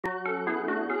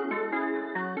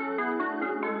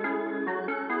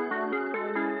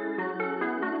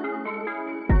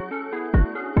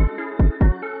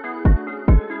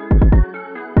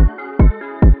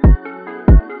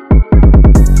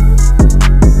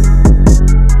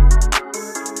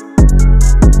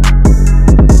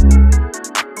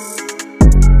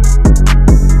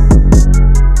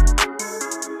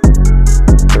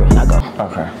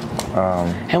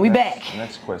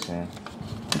question.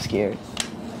 I'm scared.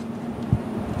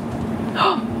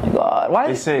 Oh my God! Why?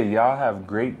 They say y'all have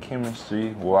great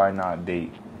chemistry. Why not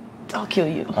date? I'll kill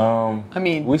you. I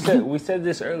mean, we said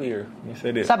this earlier. We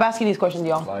said it. Stop asking these questions,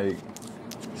 y'all. Like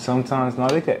sometimes, no,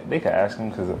 they could ask them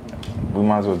because we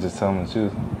might as well just tell them the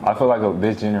truth. I feel like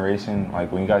this generation,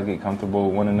 like when you guys get comfortable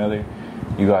with one another,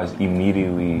 you guys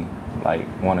immediately like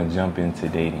want to jump into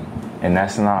dating, and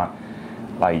that's not.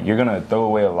 Like, you're going to throw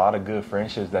away a lot of good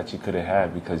friendships that you could have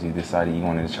had because you decided you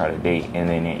wanted to try to date, and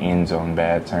then it ends on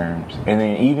bad terms. And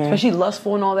then even... Especially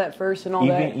lustful and all that first and all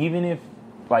that. Even if,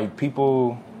 like,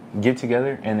 people get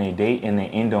together and they date and they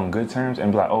end on good terms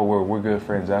and be like, oh, we're good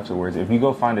friends afterwards. If you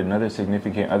go find another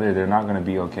significant other, they're not going to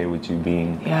be okay with you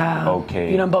being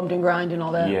okay. You know, bumped and grind and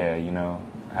all that. Yeah, you know,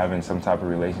 having some type of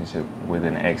relationship with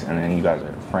an ex, and then you guys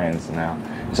are friends now.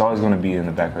 It's always going to be in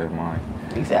the back of their mind.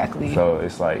 Exactly. So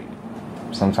it's like...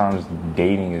 Sometimes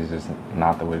dating is just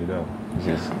not the way to go. It's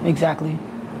just exactly.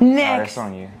 Next. That's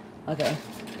on you. Okay.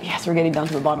 Yes, we're getting down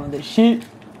to the bottom of this shit.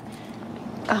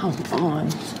 Come on.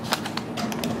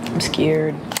 I'm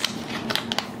scared.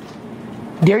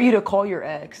 Dare you to call your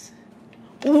ex?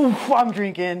 Ooh, I'm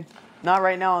drinking. Not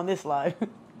right now on this live.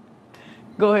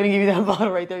 Go ahead and give me that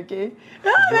bottle right there, kid. Do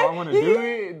I want to do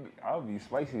it? I'll be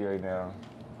spicy right now.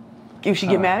 If she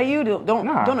get mad at you,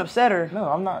 don't upset her. No,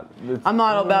 I'm not. I'm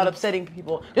not about upsetting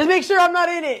people. Just make sure I'm not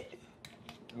in it.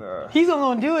 Nah. He's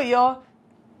gonna do it, y'all.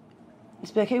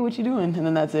 He's like, hey, what you doing? And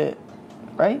then that's it,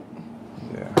 right?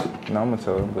 Yeah. No, I'm gonna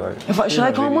tell him. Like, should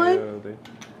I call mine?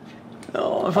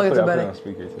 No, I feel like it's a better. On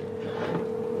speaker too.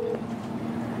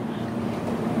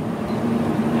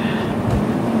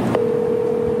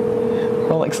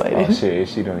 We're all excited. Oh shit!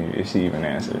 If she even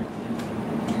answered.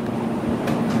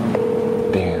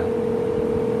 Damn.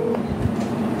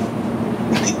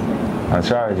 I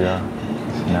tried, y'all.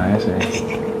 She's not answering.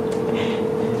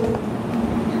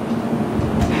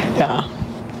 Yeah.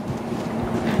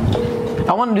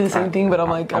 I want to do the same thing, but I'm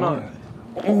like, I don't.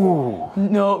 Ooh.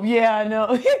 No, yeah,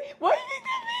 no. Why are you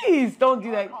Please don't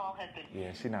do that.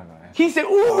 Yeah, she's not gonna answer. He said,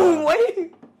 ooh,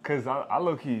 wait. Cause I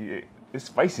low key, it's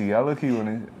spicy. I low key when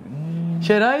it.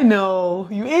 Should I know?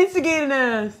 You instigating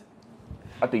ass.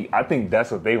 I think that's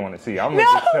what they want to see. I'm gonna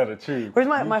just tell the truth. Where's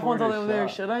my phone's all over there?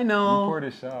 Should I know? You poured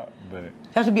a shot, but it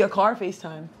has to be a car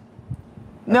FaceTime.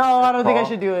 No, I don't think I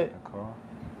should do it. A car?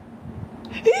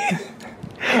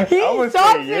 He's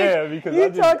toxic. Yeah, because I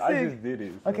just did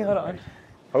it. So okay, hold on.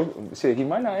 Oh, shit, he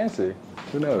might not answer.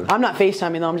 Who knows? I'm not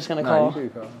FaceTiming though. I'm just gonna call. You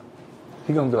should call.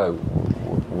 He gonna be like,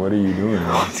 "What are you doing?" Man?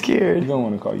 I'm scared. He's gonna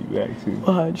want to call you back too.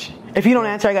 Watch. If you don't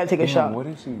answer, I gotta take a shot. What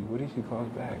if she calls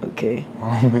back? Okay.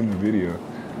 I'm in the video.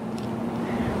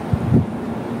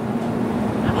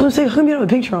 I was gonna say, how come you don't have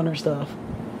a picture on her stuff?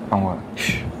 On what?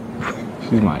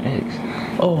 She's my ex.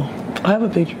 Oh, I have a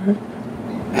picture.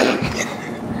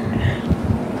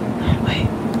 Wait.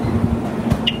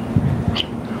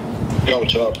 Yo,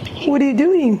 what's up? What are you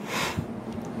doing?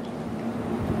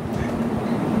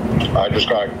 I just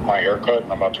got my hair cut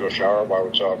and I'm about to go shower. Why,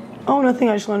 what's up? Oh, nothing.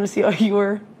 I just wanted to see how you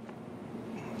were.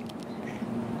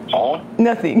 Huh?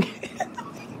 Nothing.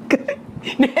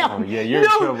 Now, oh, yeah, you're in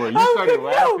trouble. You started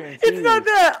laughing. No, it's not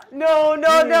that. No. I'm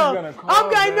gonna,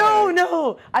 back.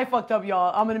 no. I fucked up,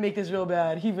 y'all. I'm gonna make this real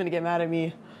bad. He's gonna get mad at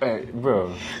me. Hey,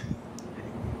 bro.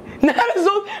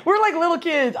 We're like little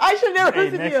kids. I should never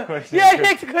listen to you. Question. Yeah,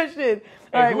 next question.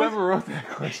 All right, whoever wrote that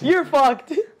question. You're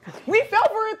fucked. We fell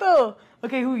for it though.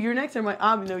 Okay, who? You're next or my?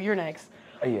 No, you're next.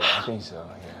 Yeah, I think so.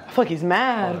 Yeah. Fuck, he's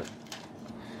mad.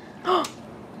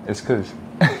 It's cause.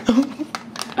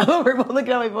 I love we're both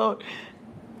looking at my phone.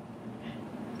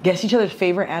 Guess each other's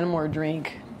favorite animal or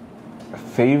drink.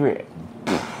 Favorite.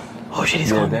 Oh shit,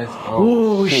 he's calling.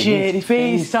 Oh shit, he's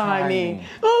FaceTiming.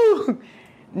 Oh.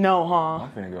 No, huh?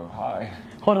 I'm finna go high.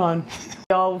 Hold on.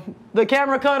 Y'all, the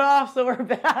camera cut off, so we're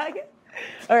back.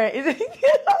 All right.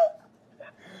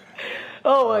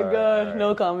 Oh my god, right.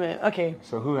 No comment. Okay.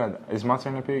 So who had? It's my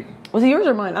turn to pick. Was it yours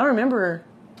or mine? I don't remember.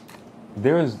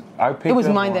 I picked. It was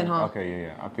up mine one. then, huh? Okay,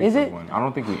 yeah. I picked up one. I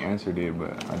don't think we answered it,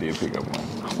 but I did pick up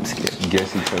one. I'm scared.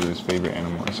 Guess each other's favorite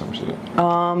animal or some shit.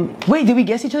 Wait, did we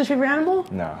guess each other's favorite animal?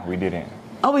 No, we didn't.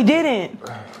 Oh, we didn't.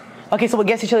 Okay, so we'll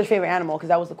guess each other's favorite animal because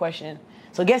that was the question.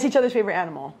 So guess each other's favorite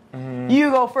animal. Mm-hmm.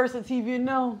 You go first. Let's see if you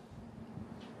know.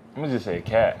 I'm gonna just say a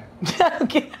cat.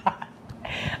 Okay.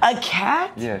 A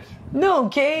cat? Yes. No,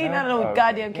 okay, not a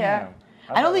goddamn cat.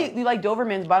 Yeah. I don't think you like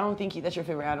Dobermans, but I don't think that's your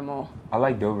favorite animal. I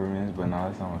like Dobermans, but no,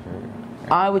 that's not my favorite.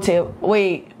 I would say,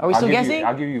 wait, are we still guessing?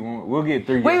 I'll give you one. We'll get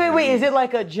three. Wait. Is it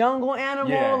like a jungle animal?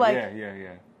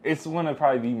 Yeah. It's one of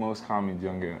probably the most common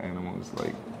jungle animals.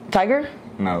 Like tiger?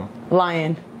 No.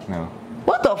 Lion? No.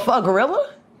 What the fuck,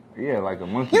 gorilla? Yeah, like a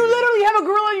monkey. You literally have a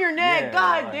gorilla in your neck. Yeah,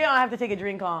 God like- damn, I have to take a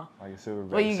drink, huh? Like a silverback.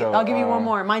 Wait, So, I'll give you one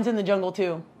more. Mine's in the jungle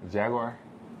too. Jaguar.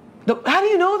 How do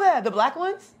you know that? The black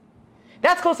ones?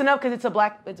 That's close enough because it's a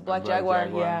black jaguar.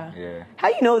 Yeah. Yeah. How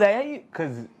you know that? How you?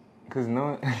 Cause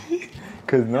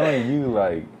knowing you,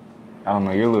 like, I don't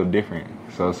know, you're a little different.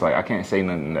 So it's like I can't say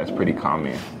nothing that's pretty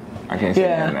common. I can't say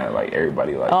nothing that like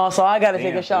everybody like. Oh, so I gotta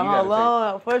take a Damn, shot. so you gotta Hold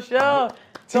on, for sure.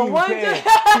 So Team one. K,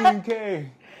 Team K.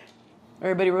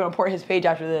 Everybody, we're gonna port his page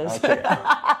after this. Okay.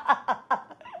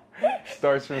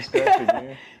 Starts from scratch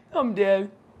again. I'm dead.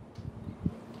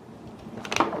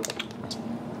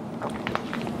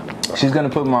 She's gonna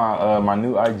put my my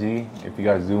new IG if you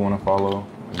guys do want to follow.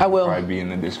 I will. Probably be in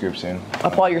the description.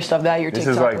 Up all your stuff, that your This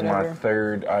TikTok, is like whatever. my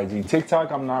third IG.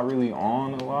 TikTok, I'm not really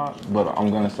on a lot, but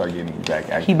I'm gonna start getting back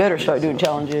active. He better start doing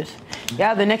challenges.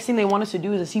 Yeah, the next thing they want us to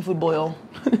do is a seafood boil.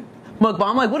 Mukbang.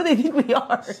 I'm like, what do they think we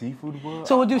are? Seafood boil.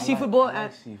 So we'll do I seafood like- boil I like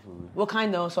and seafood. what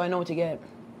kind though, so I know what to get.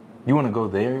 You want to go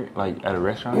there, like at a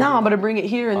restaurant? No, I'm gonna bring it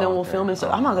here and then Oh, we'll okay. film it. So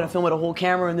I'm not gonna film with a whole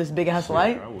camera and this big ass Shit,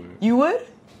 light. I would. You would?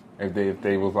 If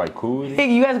they was like cool with it.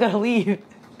 Hey, you guys gotta leave.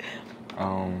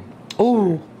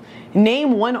 Ooh.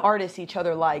 Name one artist each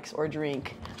other likes or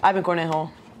drink. Ivan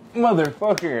Cornejo.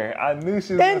 Motherfucker, I knew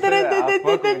she was gonna say that. I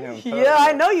fuck with him. Yeah,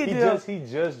 I know you do. He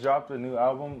just dropped a new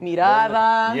album.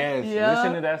 Mirada. Yes, Yeah.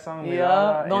 listen to that song. Yeah.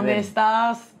 Mirada, and Donde then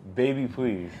estás? Baby,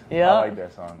 please. Yeah. I like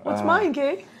that song. What's mine,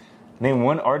 Kay? Name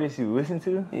one artist you listen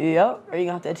to. Yep. Are you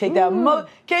gonna have to take that?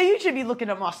 Kay, you should be looking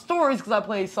at my stories because I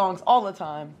play songs all the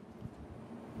time.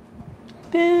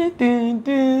 Dun, dun,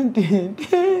 dun, dun,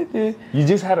 dun, dun. You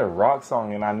just had a rock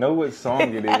song, and I know what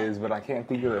song it is, but I can't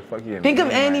think of the fucking. Think of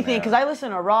name right anything, now. because I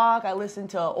listen to rock, I listen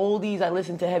to oldies, I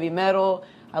listen to heavy metal,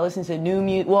 I listen to new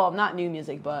music. Well, not new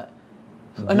music, but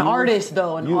an You- artist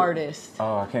though, an you- artist.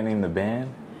 Oh, I can't name the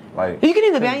band. Like You can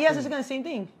name the band. Yes, it's gonna the same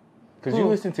thing. because you Ooh.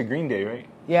 listen to Green Day, right?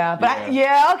 Yeah, but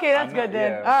Yeah. okay, that's I know- good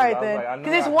then. yeah, All 'cause I right was then, like, I know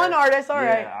because it's I one heard- artist. All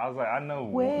right. Yeah, I was like, I know.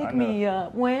 Wake me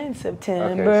up when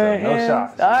September Okay, so no ends.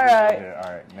 shots. All right, Yeah,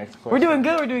 all right. Next question. we're doing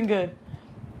good. We're doing good.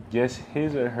 Guess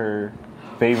his or her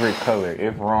favorite color.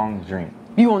 If wrong, drink.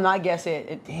 You will not guess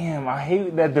it. Damn, I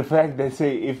hate that the fact that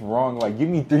say if wrong. Like, give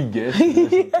me 3 guesses. Or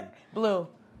something. Blue.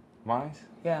 Mine's?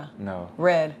 Yeah. No.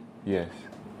 Red. Yes.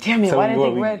 Damn it! Why didn't I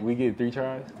think red? We get 3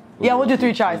 tries. Yeah, we'll do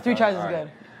 3 tries. 3 tries is All right.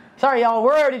 good. Sorry, y'all.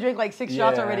 We're already drinking like 6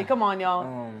 shots Yeah. already. Come on, y'all.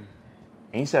 And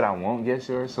you said I won't guess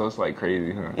yours, so it's like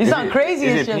crazy, huh? It's not crazy.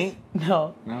 Is it's it just pink?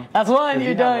 no. No. That's one. 'Cause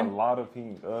You're you have done. a lot of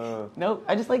pink. Nope.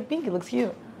 I just like pink. It looks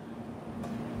cute.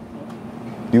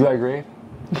 You like red?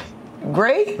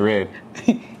 Gray. Red.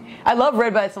 I love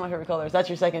red, but it's not my favorite colors. That's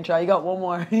your second try. You got one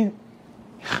more.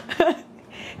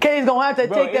 Kay's gonna have to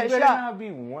Bro, take that it better shot. not be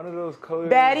one of those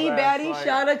colors. Baddie, that's baddie, like-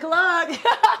 shot o'clock.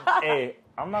 Hey,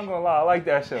 I'm not gonna lie, I like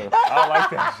that show. I like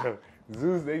that show.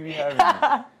 Zeus, they be having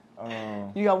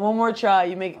it. You got one more try.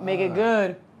 You make it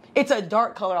good. It's a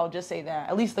dark color. I'll just say that.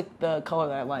 At least the color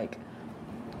that I like.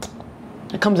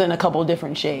 It comes in a couple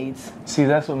different shades. See,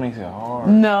 that's what makes it hard.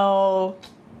 No.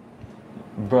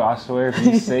 Bro, I swear if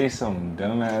you say some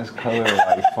dumbass color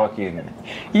like fucking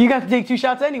You got to take 2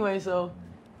 shots anyway, so.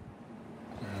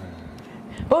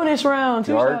 Bonus round,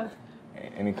 2 dark shots.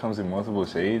 and it comes in multiple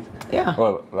shades. Yeah.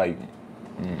 Well, like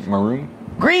maroon.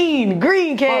 Green,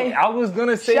 Kay. Fuck, I was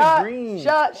gonna say Shot, green.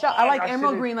 shot. I like I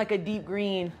emerald should've- green, like a deep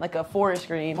green, like a forest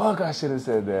green. Fuck, I should have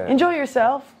said that. Enjoy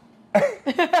yourself.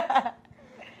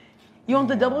 You want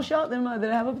the double shot that I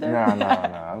have up there?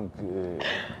 Nah, I'm good.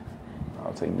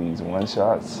 I'll take these 1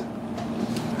 shots.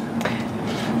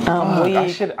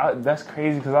 Weak. That's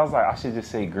crazy because I was like, I should just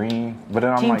say green, but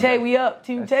then I'm Team like, Tay, we up.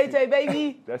 Team Tay, that's-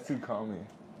 baby. that's too common.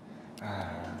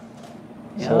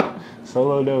 Yep.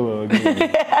 Solo dolo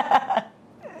again.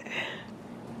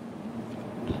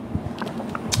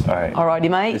 All right. Alrighty,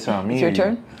 mate. It's on me It's your or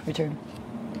turn. Your turn.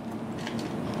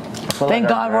 I feel Thank like I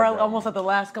God we're grabbed that. almost at the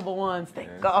last couple ones. Thank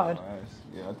Yeah, God.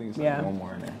 Yeah, I think it's Yeah. like 1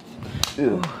 more in there.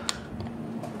 Ew.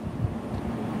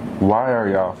 Why are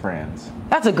y'all friends?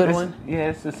 That's a good one. Yeah,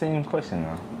 it's the same question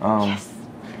though.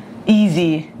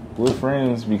 Easy. We're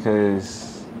friends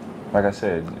because, like I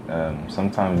said,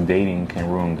 sometimes dating can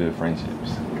ruin good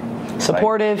friendships.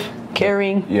 Supportive,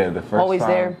 caring. Yeah, the first Always time,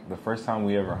 there. The first time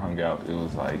we ever hung out, it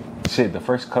was like shit. The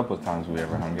first couple of times we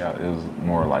ever hung out, it was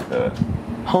more like a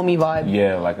Homie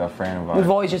vibe. like a friend vibe. We've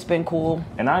always just been cool.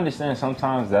 And I understand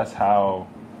sometimes that's how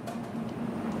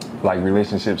like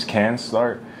relationships can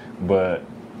start, but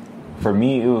for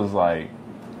me it was like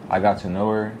I got to know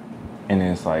her, and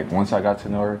then it's like once I got to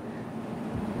know her,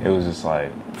 it was just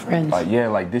like Friends. like yeah,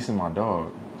 like this is my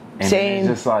dog. And Same. it's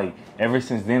just like, ever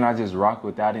since then, I just rock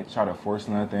with that. I didn't try to force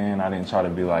nothing. I didn't try to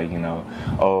be like, you know,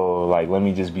 oh, like, let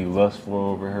me just be lustful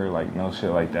over her. Like, no shit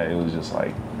like that. It was just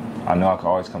like, I know I could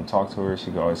always come talk to her.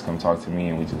 She could always come talk to me,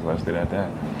 and we just left it at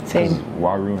that. Same. 'Cause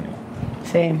why ruin it?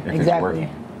 Same. If it's Exactly.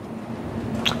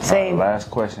 working. Same. Last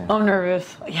question. I'm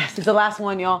nervous. Yes, it's the last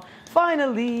one, y'all.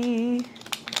 Finally.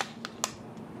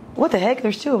 What the heck?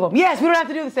 There's 2 of them. Yes, we don't have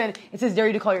to do this then. It says dare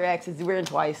you to call your ex. It's written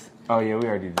twice. Oh, yeah, we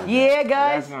already did that. Yeah,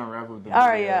 guys. That's gonna wrap up the All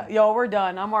right, video. yeah. Yo, we're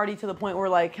done. I'm already to the point where,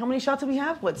 like, how many shots do we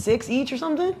have? What, 6 each or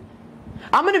something?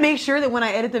 I'm going to make sure that when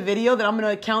I edit the video that I'm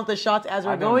going to count the shots as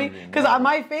we're I don't going. even Because know. on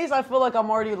my face, I feel like I'm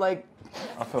already, like,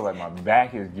 I feel like my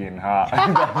back is getting hot.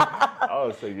 I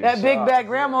was taking that big shots. back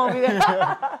grandma over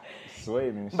there.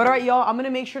 Sweating and shit. But all right, y'all, I'm going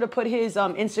to make sure to put his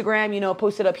Instagram, you know,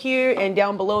 post it up here and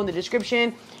down below in the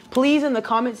description. Please, in the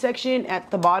comment section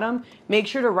at the bottom, make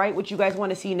sure to write what you guys want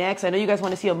to see next. I know you guys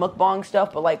want to see a mukbang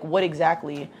stuff, but, like, what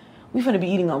exactly? We're going to be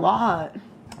eating a lot.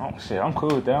 Oh, shit, I'm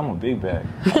cool with that. I'm a big bag.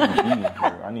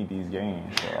 I need these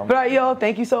games. So But all right, y'all,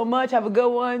 thank you so much. Have a good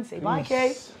one. Say bye, Kay.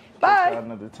 Peace. Bye. Catch y'all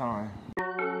another time.